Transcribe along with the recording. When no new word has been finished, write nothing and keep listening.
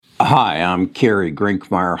Hi, I'm Kerry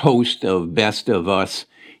Grinkmeyer, host of Best of Us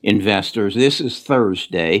Investors. This is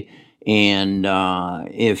Thursday, and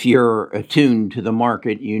if you're attuned to the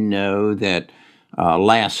market, you know that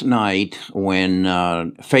last night when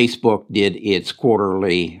Facebook did its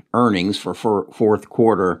quarterly earnings for fourth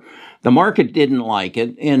quarter, the market didn't like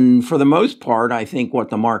it. And for the most part, I think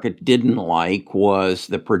what the market didn't like was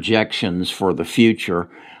the projections for the future.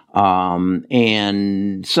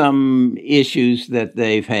 And some issues that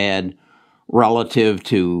they've had relative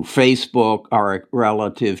to Facebook or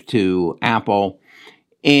relative to Apple,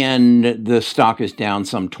 and the stock is down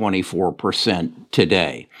some 24%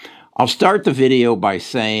 today. I'll start the video by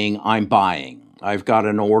saying I'm buying. I've got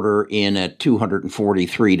an order in at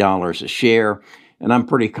 $243 a share, and I'm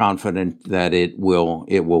pretty confident that it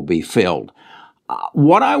will be filled.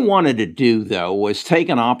 What I wanted to do, though, was take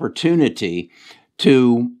an opportunity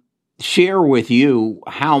to share with you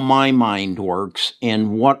how my mind works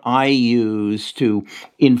and what I use to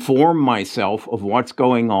inform myself of what's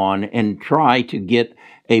going on and try to get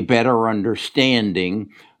a better understanding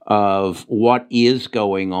of what is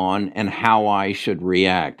going on and how I should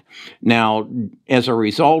react. Now, as a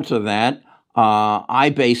result of that,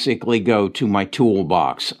 I basically go to my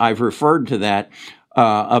toolbox. I've referred to that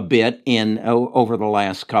a bit over the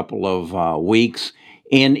last couple of weeks.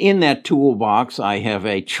 And in that toolbox, I have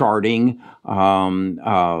a charting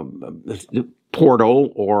portal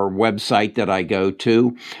or website that I go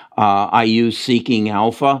to. I use Seeking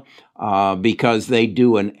Alpha because they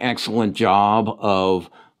do an excellent job of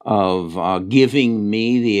giving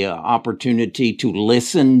me the opportunity to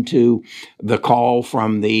listen to the call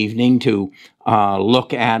from the evening, to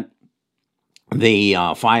look at the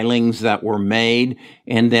filings that were made,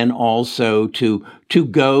 and then also to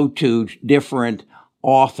go to different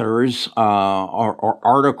authors or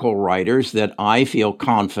article writers that I feel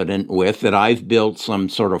confident with, that I've built some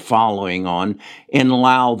sort of following on, and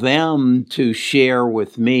allow them to share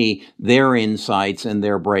with me their insights and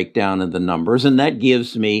their breakdown of the numbers. And that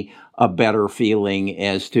gives me a better feeling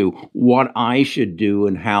as to what I should do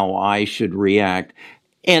and how I should react,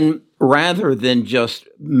 and rather than just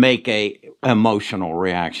make a emotional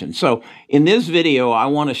reaction. So in this video, I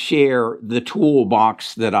want to share the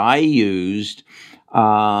toolbox that I used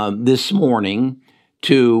this morning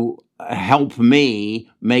to help me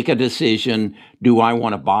make a decision. Do I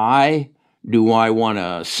want to buy? Do I want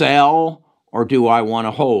to sell? Or do I want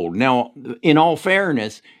to hold? Now, in all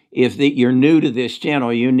fairness, if you're new to this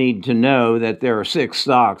channel, you need to know that there are 6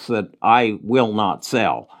 stocks that I will not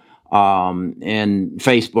sell. And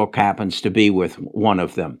Facebook happens to be with one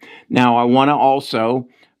of them. Now, I want to also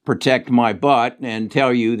protect my butt and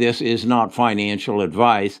tell you this is not financial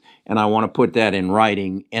advice, and I want to put that in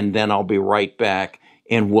writing, and then I'll be right back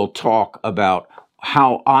and we'll talk about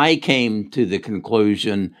how I came to the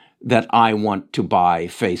conclusion that I want to buy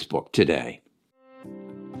Facebook today.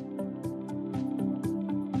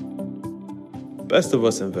 Best of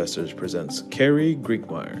Us Investors presents Kerry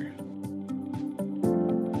Grinkmeyer.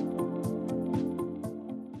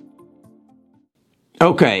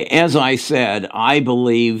 Okay, as I said, I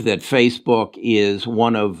believe that Facebook is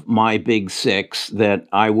one of my big 6 that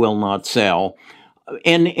I will not sell.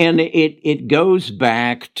 And it goes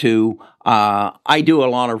back to, I do a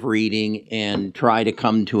lot of reading and try to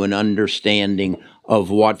come to an understanding of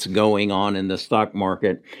what's going on in the stock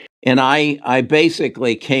market. And I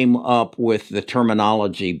basically came up with the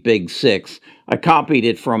terminology Big 6. I copied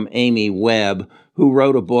it from Amy Webb, who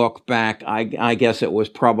wrote a book back, I guess it was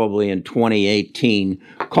probably in 2018,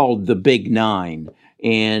 called The Big Nine.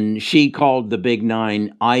 And she called the Big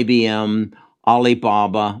Nine IBM,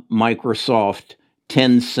 Alibaba, Microsoft,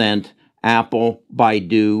 Tencent, Apple,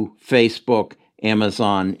 Baidu, Facebook,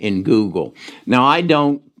 Amazon, and Google. Now, I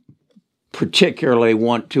don't particularly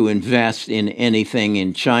want to invest in anything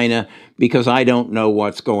in China because I don't know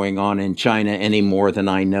what's going on in China any more than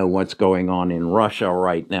I know what's going on in Russia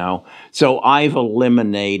right now. So I've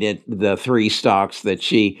eliminated the 3 stocks that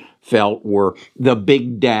she felt were the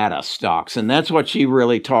big data stocks. And that's what she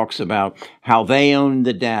really talks about, how they own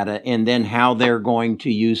the data and then how they're going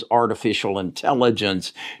to use artificial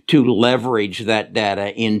intelligence to leverage that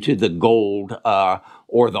data into the gold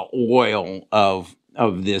or the oil of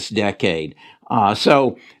this decade.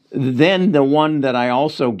 So then the one that I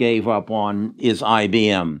also gave up on is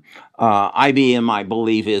IBM. IBM, I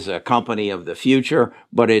believe, is a company of the future,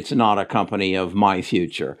 but it's not a company of my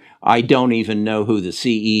future. I don't even know who the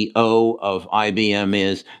CEO of IBM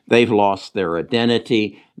is. They've lost their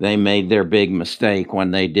identity. They made their big mistake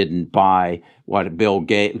when they didn't buy what Bill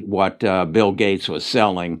Gates was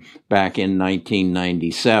selling back in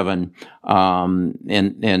 1997,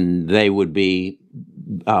 and they would be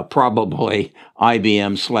probably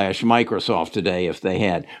IBM / Microsoft today if they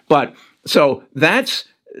had. But so that's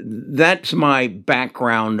my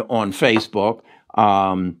background on Facebook.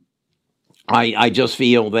 I just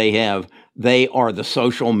feel they are the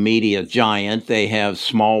social media giant. They have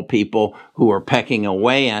small people who are pecking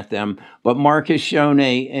away at them. But Mark has shown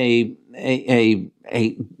a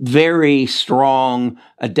very strong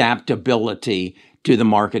adaptability to the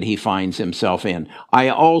market he finds himself in. I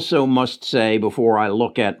also must say, before I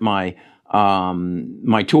look at my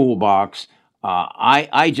my toolbox,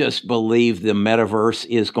 I just believe the metaverse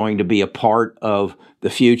is going to be a part of the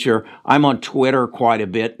future. I'm on Twitter quite a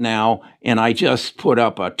bit now, and I just put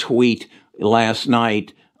up a tweet last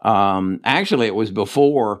night. Actually, it was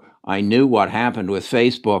before I knew what happened with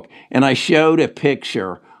Facebook, and I showed a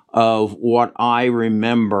picture of what I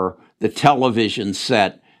remember the television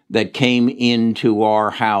set that came into our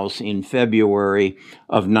house in February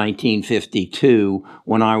of 1952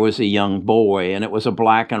 when I was a young boy, and it was a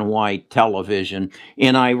black and white television.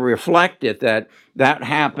 And I reflected that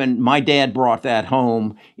happened. My dad brought that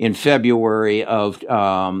home in February of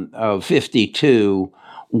 52.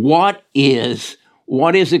 What is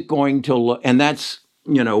it going to look? And that's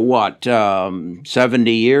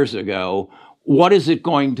 70 years ago. What is it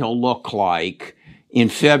going to look like in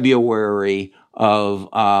February of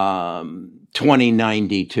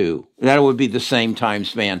 2092? That would be the same time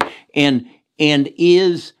span. And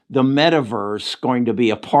is the metaverse going to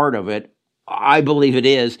be a part of it? I believe it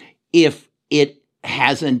is, if it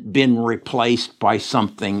hasn't been replaced by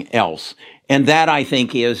something else. And that, I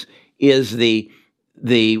think, is the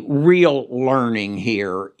real learning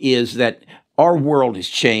here, is that our world is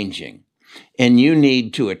changing. And you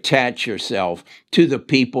need to attach yourself to the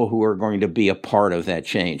people who are going to be a part of that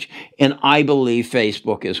change. And I believe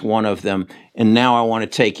Facebook is one of them. And now I want to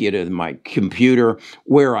take you to my computer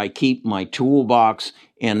where I keep my toolbox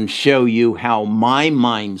and show you how my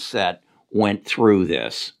mindset went through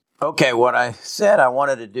this. Okay, what I said I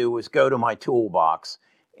wanted to do was go to my toolbox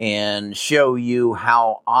and show you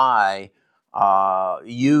how I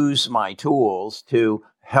use my tools to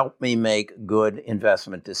help me make good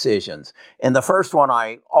investment decisions. And the first one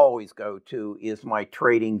I always go to is my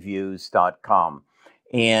tradingviews.com.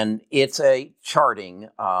 And it's a charting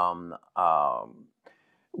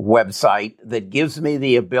website that gives me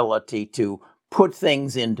the ability to put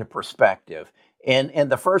things into perspective. And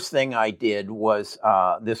the first thing I did was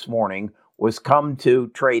this morning was come to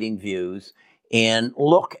TradingViews and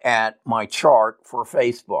look at my chart for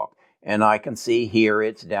Facebook. And I can see here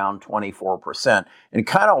it's down 24%. And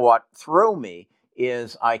kind of what threw me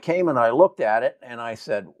is I came and I looked at it and I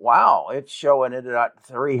said, wow, it's showing it at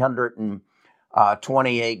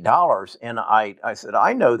 $328. And I said,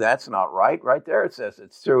 I know that's not right. Right there it says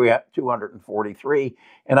it's $243.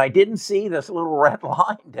 And I didn't see this little red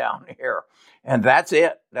line down here. And that's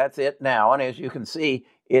it. That's it now. And as you can see,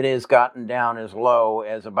 it has gotten down as low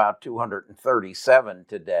as about 237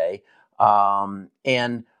 today.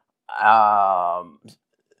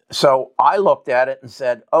 So I looked at it and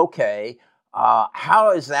said, okay,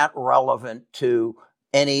 how is that relevant to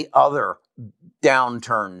any other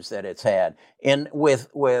downturns that it's had? And with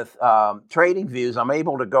TradingViews, I'm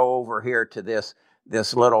able to go over here to this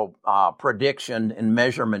little prediction and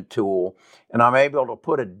measurement tool, and I'm able to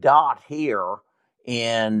put a dot here,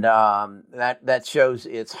 and that shows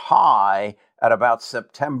its high at about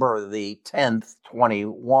September the 10th,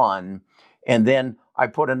 21, and then I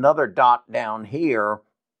put another dot down here,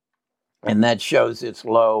 and that shows its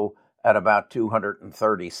low at about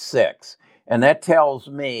 236. And that tells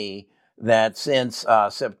me that since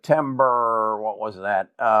September,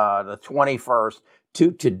 the 21st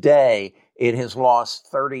to today, it has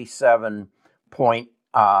lost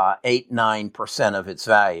 37.89% of its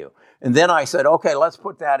value. And then I said, okay, let's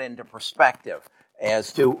put that into perspective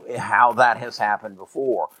as to how that has happened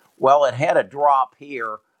before. Well, it had a drop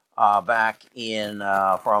here back in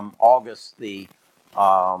from August the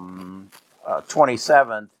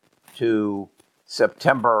 27th to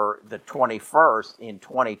September the 21st in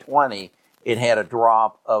 2020. It had a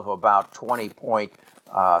drop of about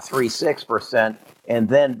 20.36%. And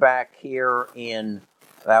then back here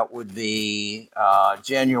that would be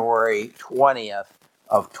January 20th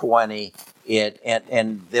of 20,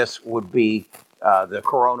 and this would be the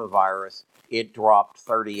coronavirus, it dropped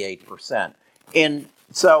 38%. And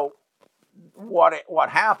so what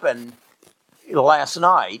happened last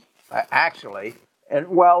night, actually, and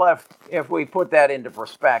well, if we put that into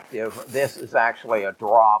perspective, this is actually a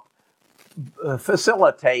drop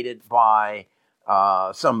facilitated by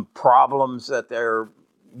some problems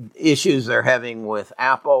issues they're having with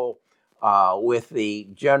Apple, with the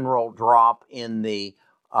general drop in the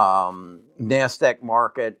NASDAQ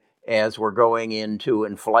market as we're going into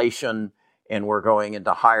inflation and we're going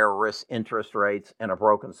into higher risk interest rates and a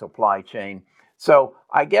broken supply chain. So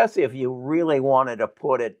I guess if you really wanted to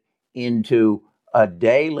put it into a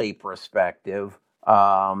daily perspective,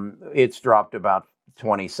 it's dropped about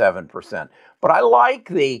 27%. But I like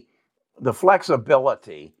the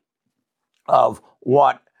flexibility of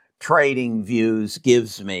what Trading Views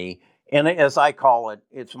gives me. And as I call it,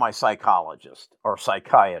 it's my psychologist or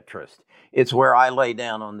psychiatrist. It's where I lay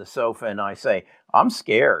down on the sofa and I say, I'm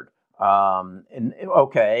scared. And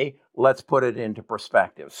okay, let's put it into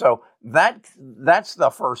perspective. So that's the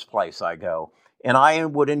first place I go. And I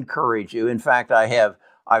would encourage you. In fact,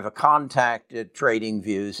 I've contacted Trading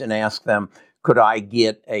Views and asked them, could I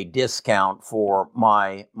get a discount for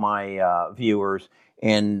my viewers?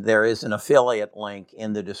 And there is an affiliate link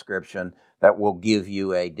in the description that will give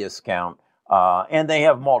you a discount. And they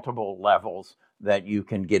have multiple levels that you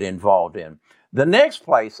can get involved in. The next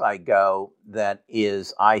place I go that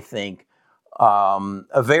is, I think,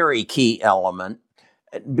 a very key element,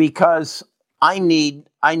 because I need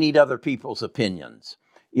other people's opinions.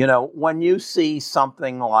 You know, when you see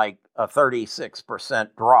something like a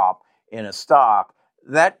 36% drop in a stock,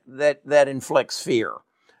 that inflicts fear.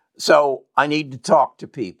 So I need to talk to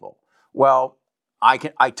people. Well, I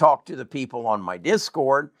talk to the people on my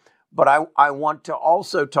Discord, but I want to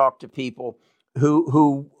also talk to people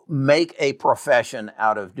who make a profession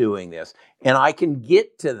out of doing this. And I can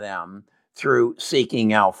get to them through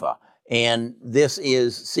Seeking Alpha. And this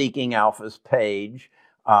is Seeking Alpha's page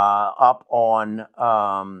up on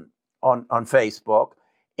Facebook.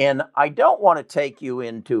 And I don't want to take you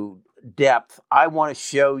into depth. I want to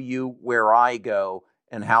show you where I go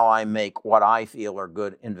and how I make what I feel are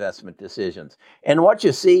good investment decisions. And what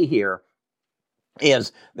you see here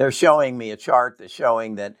is they're showing me a chart that's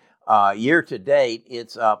showing that year to date,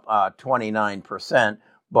 it's up 29%,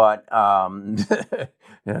 but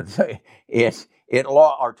it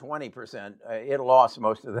lost, or 20%, it lost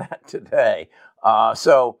most of that today.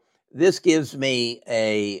 So this gives me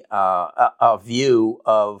a view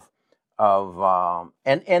of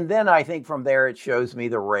and then I think from there it shows me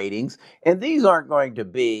the ratings, and these aren't going to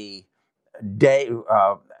be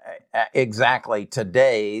exactly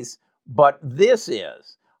today's, but this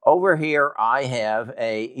is. Over here I have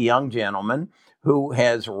a young gentleman who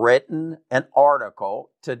has written an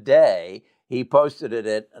article today. He posted it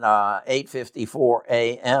at 8:54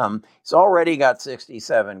 a.m. He's already got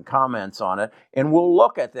 67 comments on it, and we'll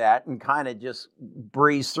look at that and kind of just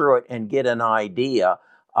breeze through it and get an idea.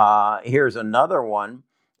 Here's another one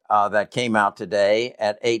that came out today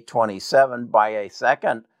at 8:27 by a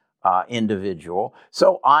second individual.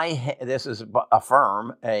 So this is a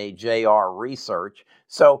firm, a JR Research.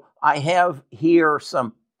 So I have here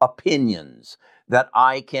some opinions that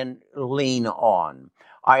I can lean on.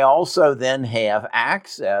 I also then have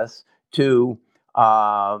access to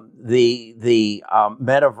the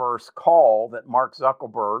metaverse call that Mark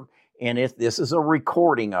Zuckerberg, and this is a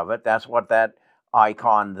recording of it. That's what that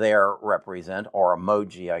icon there represent, or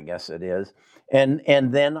emoji, I guess it is. And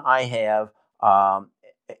then I have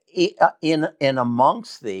in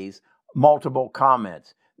amongst these multiple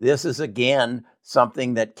comments. This is again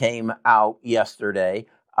something that came out yesterday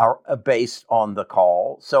based on the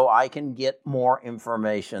call, so I can get more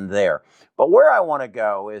information there. But where I want to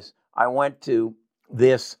go is I went to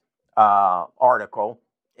this article,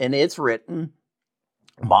 and it's written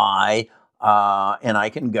by, and I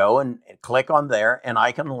can go and click on there, and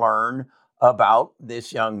I can learn about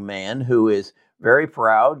this young man who is very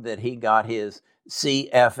proud that he got his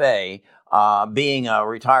CFA. Being a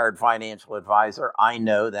retired financial advisor, I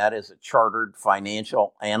know that as a chartered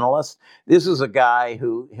financial analyst. This is a guy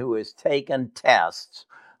who has taken tests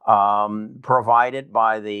provided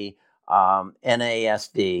by the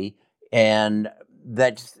NASD, and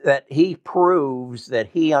that he proves that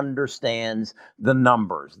he understands the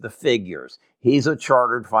numbers, the figures. He's a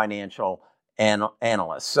chartered financial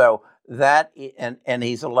analyst. So that, and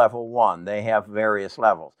he's a level 1. They have various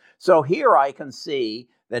levels. So here I can see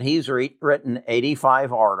that he's written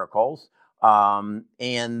 85 articles, and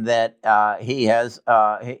that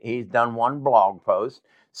he's done one blog post.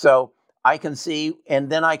 So I can see, and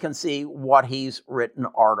then I can see what he's written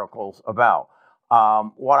articles about.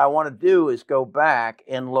 What I want to do is go back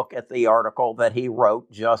and look at the article that he wrote,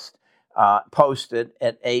 just posted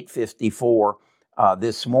at 8:54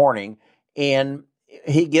 this morning, and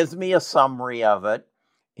he gives me a summary of it.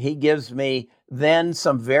 He gives me then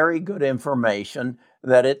some very good information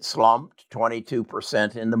that it slumped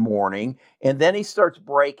 22% in the morning. And then he starts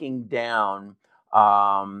breaking down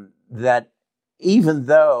that even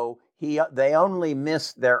though they only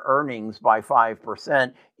missed their earnings by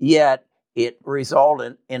 5%, yet it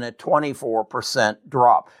resulted in a 24%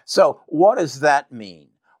 drop. So what does that mean?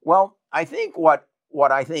 Well, I think what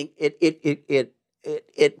I think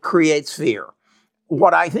it creates fear.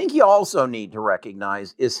 What I think you also need to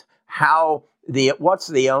recognize is what's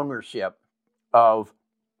the ownership of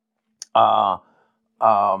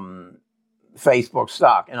Facebook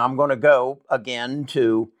stock. And I'm going to go again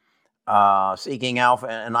to Seeking Alpha,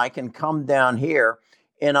 and I can come down here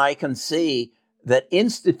and I can see that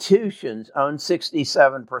institutions own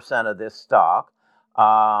 67% of this stock,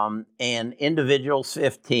 and individuals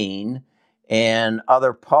 15%, and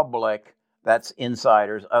other public, that's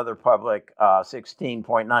insiders, other public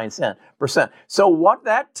 16.9%. So what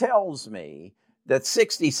that tells me, that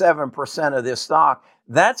 67% of this stock,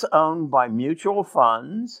 that's owned by mutual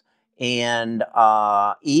funds and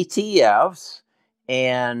ETFs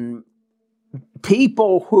and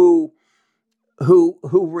people who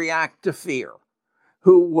react to fear,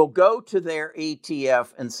 who will go to their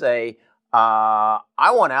ETF and say,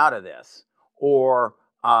 I want out of this, or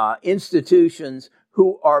institutions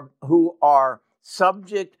who are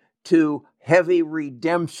subject to heavy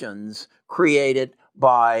redemptions created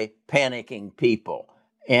by panicking people.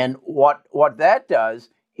 And what that does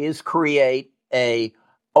is create a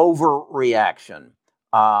overreaction.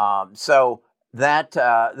 So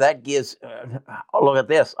that gives. Look at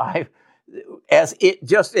this. As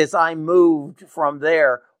I moved from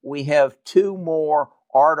there, we have two more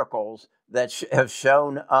articles that have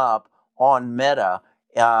shown up on Meta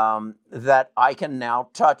that I can now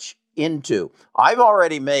touch into. I've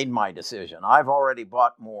already made my decision. I've already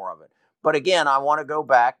bought more of it. But again, I want to go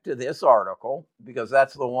back to this article because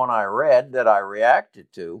that's the one I read that I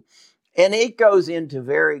reacted to. And it goes into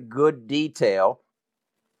very good detail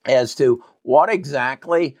as to what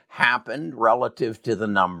exactly happened relative to the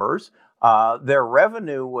numbers. Their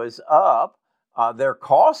revenue was up. Their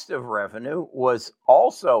cost of revenue was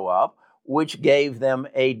also up, which gave them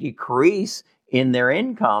a decrease in their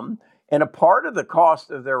income. And a part of the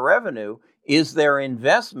cost of their revenue is their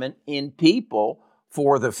investment in people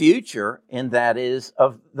for the future, and that is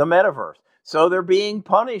of the metaverse. So they're being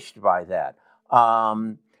punished by that.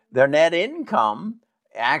 Their net income,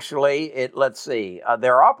 actually,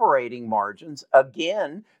 their operating margins,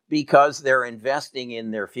 again, because they're investing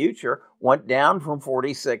in their future, went down from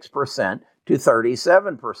 46% to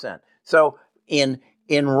 37%. So in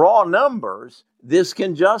raw numbers, this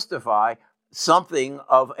can justify something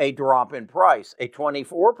of a drop in price. A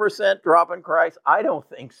 24% drop in price? I don't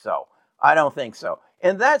think so.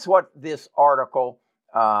 And that's what this article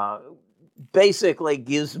basically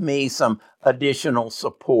gives me some additional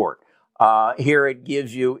support. Here it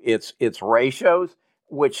gives you its ratios,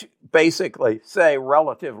 which basically say,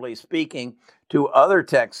 relatively speaking, to other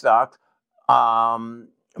tech stocks,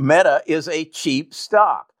 Meta is a cheap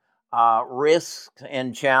stock. Risk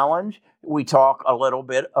and challenge, we talk a little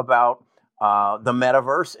bit about the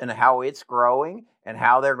metaverse and how it's growing and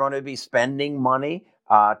how they're going to be spending money,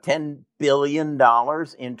 $10 billion in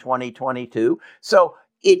 2022. So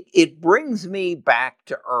it brings me back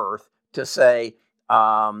to earth to say,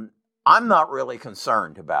 I'm not really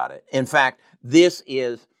concerned about it. In fact,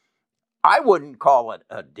 I wouldn't call it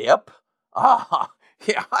a dip.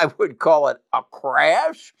 I would call it a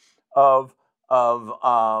crash of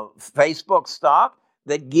Facebook stock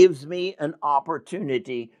that gives me an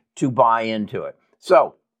opportunity to buy into it.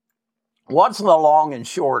 So what's the long and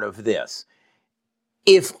short of this?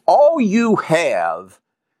 If all you have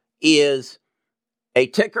is a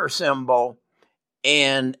ticker symbol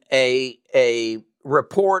and a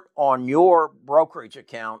report on your brokerage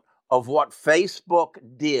account of what Facebook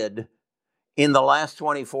did in the last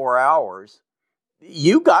 24 hours,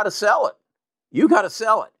 you got to sell it. You got to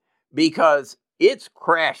sell it because it's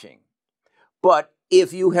crashing. But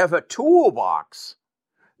if you have a toolbox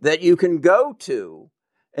that you can go to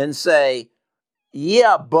and say,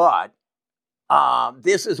 yeah, but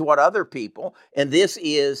this is what other people, and this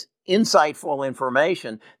is insightful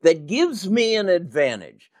information that gives me an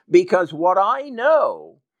advantage, because what I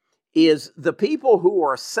know is the people who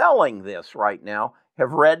are selling this right now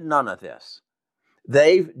have read none of this.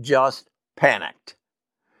 They've just panicked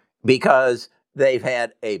because they've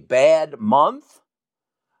had a bad month,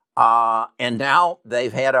 and now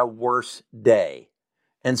they've had a worse day.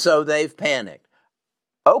 And so they've panicked.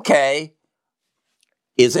 Okay,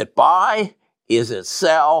 is it buy, is it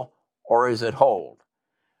sell, or is it hold?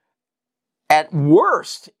 At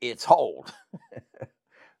worst, it's hold.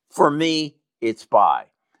 For me, it's buy.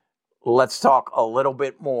 Let's talk a little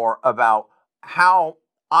bit more about how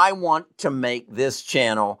I want to make this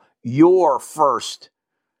channel your first,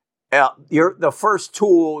 the first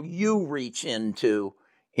tool you reach into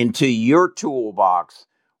your toolbox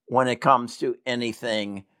when it comes to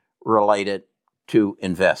anything related to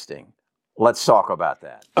investing. Let's talk about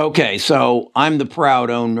that. Okay, so I'm the proud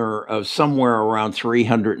owner of somewhere around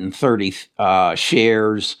 330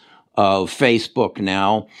 shares of Facebook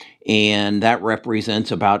now, and that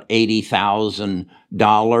represents about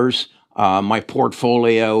 $80,000. My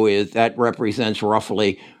portfolio that represents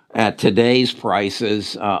roughly, at today's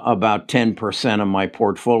prices, about 10% of my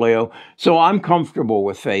portfolio. So I'm comfortable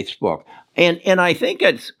with Facebook. And I think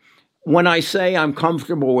when I say I'm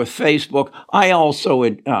comfortable with Facebook, I also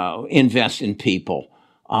invest in people.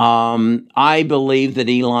 I believe that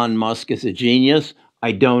Elon Musk is a genius.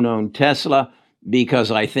 I don't own Tesla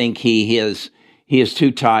because I think he is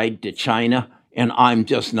too tied to China, and I'm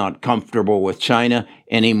just not comfortable with China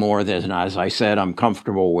any more than, as I said, I'm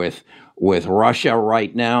comfortable with Russia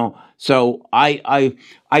right now. So I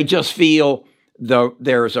just feel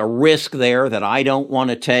there's a risk there that I don't want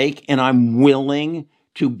to take, and I'm willing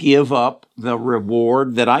to give up the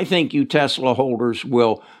reward that I think you Tesla holders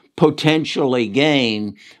will potentially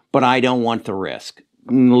gain, but I don't want the risk.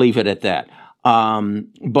 Leave it at that.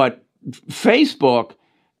 But Facebook,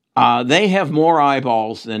 they have more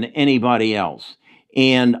eyeballs than anybody else.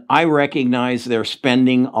 And I recognize they're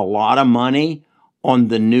spending a lot of money on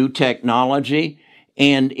the new technology.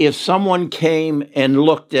 And if someone came and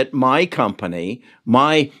looked at my company,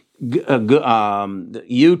 my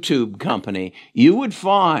YouTube company, you would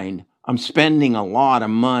find I'm spending a lot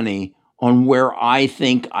of money on where I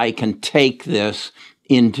think I can take this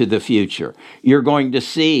into the future. You're going to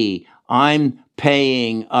see I'm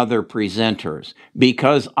paying other presenters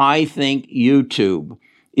because I think YouTube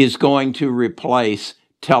is going to replace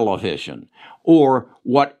television or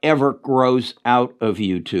whatever grows out of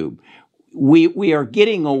YouTube. We are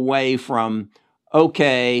getting away from,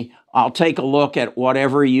 okay, I'll take a look at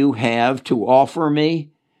whatever you have to offer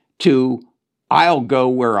me, to I'll go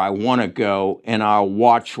where I want to go and I'll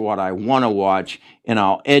watch what I want to watch and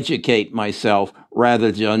I'll educate myself rather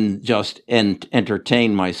than just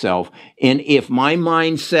entertain myself. And if my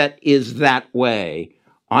mindset is that way,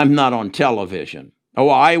 I'm not on television. Oh,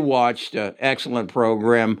 I watched an excellent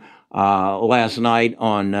program last night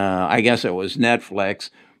on, I guess it was Netflix,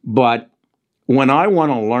 but when I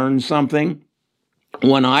want to learn something,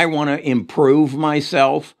 when I want to improve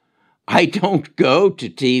myself, I don't go to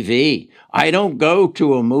TV. I don't go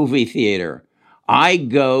to a movie theater. I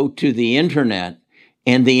go to the internet,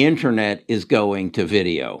 and the internet is going to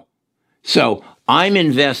video. So I'm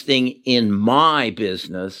investing in my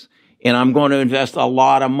business, and I'm going to invest a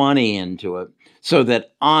lot of money into it so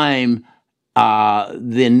that I'm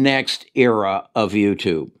the next era of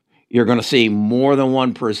YouTube. You're going to see more than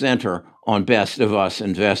one presenter on Best of Us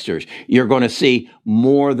Investors. You're going to see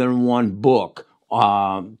more than one book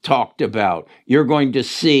talked about. You're going to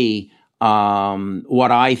see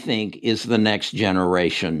what I think is the next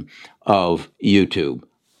generation of YouTube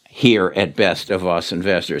here at Best of Us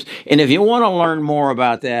Investors. And if you want to learn more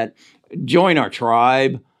about that, join our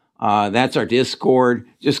tribe. That's our Discord.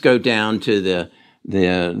 Just go down to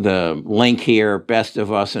the link here, Best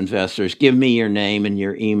of Us Investors. Give me your name and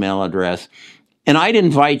your email address. And I'd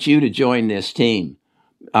invite you to join this team.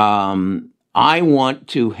 I want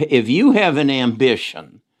to, if you have an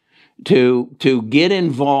ambition to get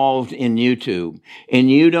involved in YouTube and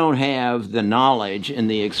you don't have the knowledge and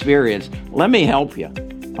the experience, let me help you.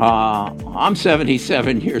 I'm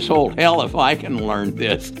 77 years old. Hell, if I can learn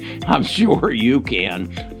this, I'm sure you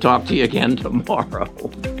can. Talk to you again tomorrow.